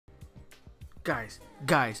guys,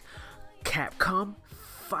 Capcom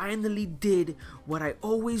finally did what I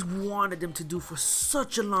always wanted them to do for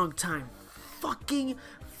such a long time. Fucking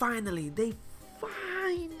finally. They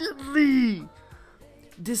finally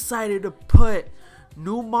decided to put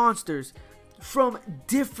new monsters from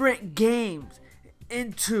different games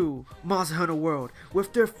into Monster Hunter World,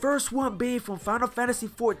 with their first one being from Final Fantasy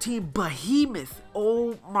XIV, Behemoth.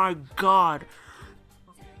 Oh my god.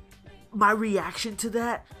 My reaction to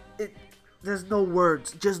that, there's no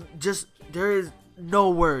words. Just there is no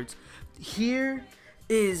words. Here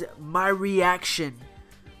is my reaction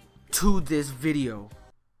to this video.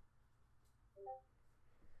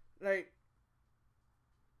 Like,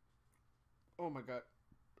 oh my god.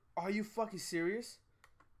 Are you fucking serious?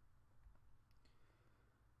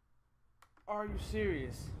 Are you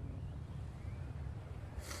serious?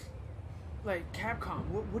 Like, Capcom,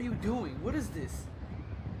 what are you doing? What is this?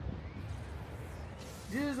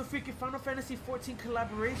 This is a freaking Final Fantasy XIV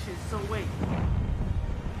collaboration, so wait.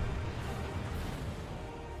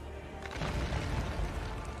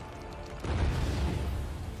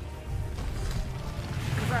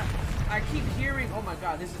 Cause I keep hearing, oh my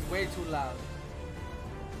god, this is way too loud.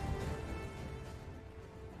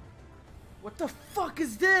 What the fuck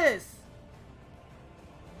is this?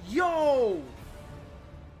 Yo!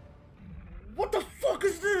 What the fuck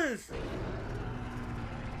is this?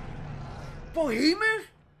 Behemoth?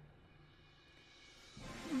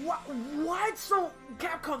 What? So,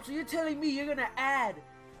 Capcom, so you're telling me you're gonna add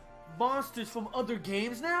monsters from other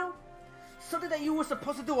games now? Something that you were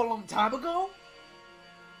supposed to do a long time ago?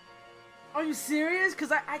 Are you serious?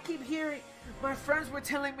 Because I keep hearing, my friends were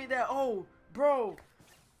telling me that, oh, bro,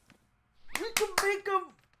 we can make them.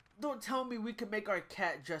 Don't tell me we can make our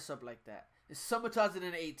cat dress up like that. It's summer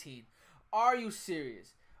 2018. Are you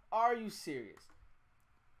serious? Are you serious?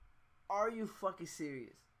 Are you fucking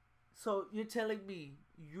serious? So you are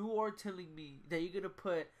telling me that you're gonna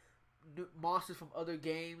put monsters from other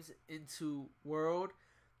games into World,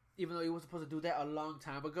 even though you were supposed to do that a long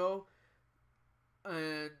time ago?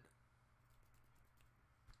 And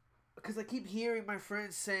because I keep hearing my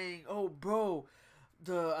friends saying, "Oh, bro,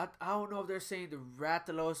 I don't know if they're saying the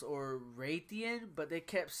Rathalos or Raytheon, but they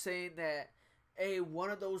kept saying that, hey, one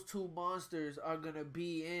of those two monsters are gonna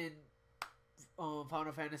be in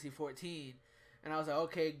Final Fantasy XIV." And I was like,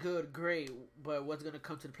 okay, good, great, but what's gonna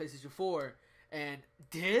come to the PlayStation 4? And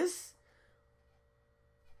this?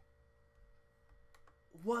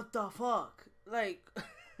 What the fuck? Like,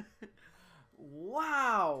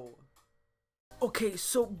 wow. Okay,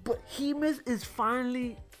 so Behemoth is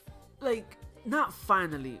finally, like, not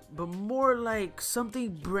finally, but more like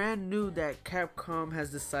something brand new that Capcom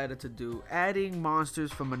has decided to do, adding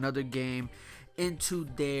monsters from another game into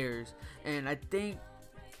theirs. And I think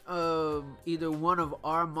either one of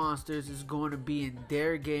our monsters is going to be in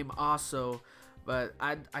their game also, but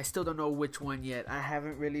I still don't know which one yet. I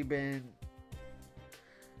haven't really been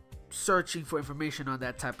searching for information on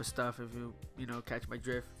that type of stuff, if you know, catch my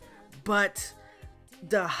drift. But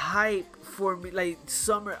the hype for me, like,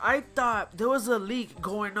 summer, I thought there was a leak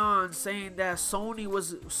going on saying that Sony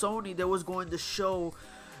was going to show,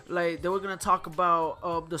 like, they were gonna talk about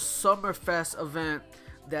the Summerfest event,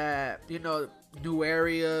 that, you know, new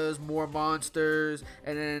areas, more monsters,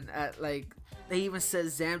 and then at, like, they even said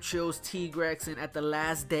Zamtrios, Tigrex, and at the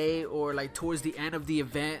last day or like towards the end of the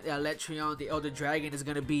event, Electrion, the Elder Dragon, is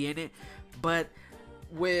gonna be in it. But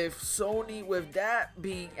with Sony, with that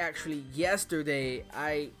being actually yesterday,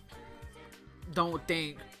 I don't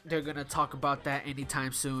think they're gonna talk about that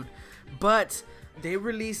anytime soon. But they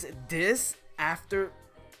released this after,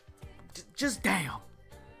 just damn.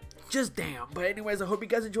 But anyways, I hope you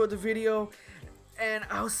guys enjoyed the video, and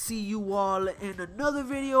I'll see you all in another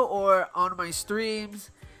video or on my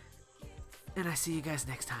streams, and I see you guys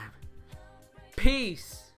next time. Peace.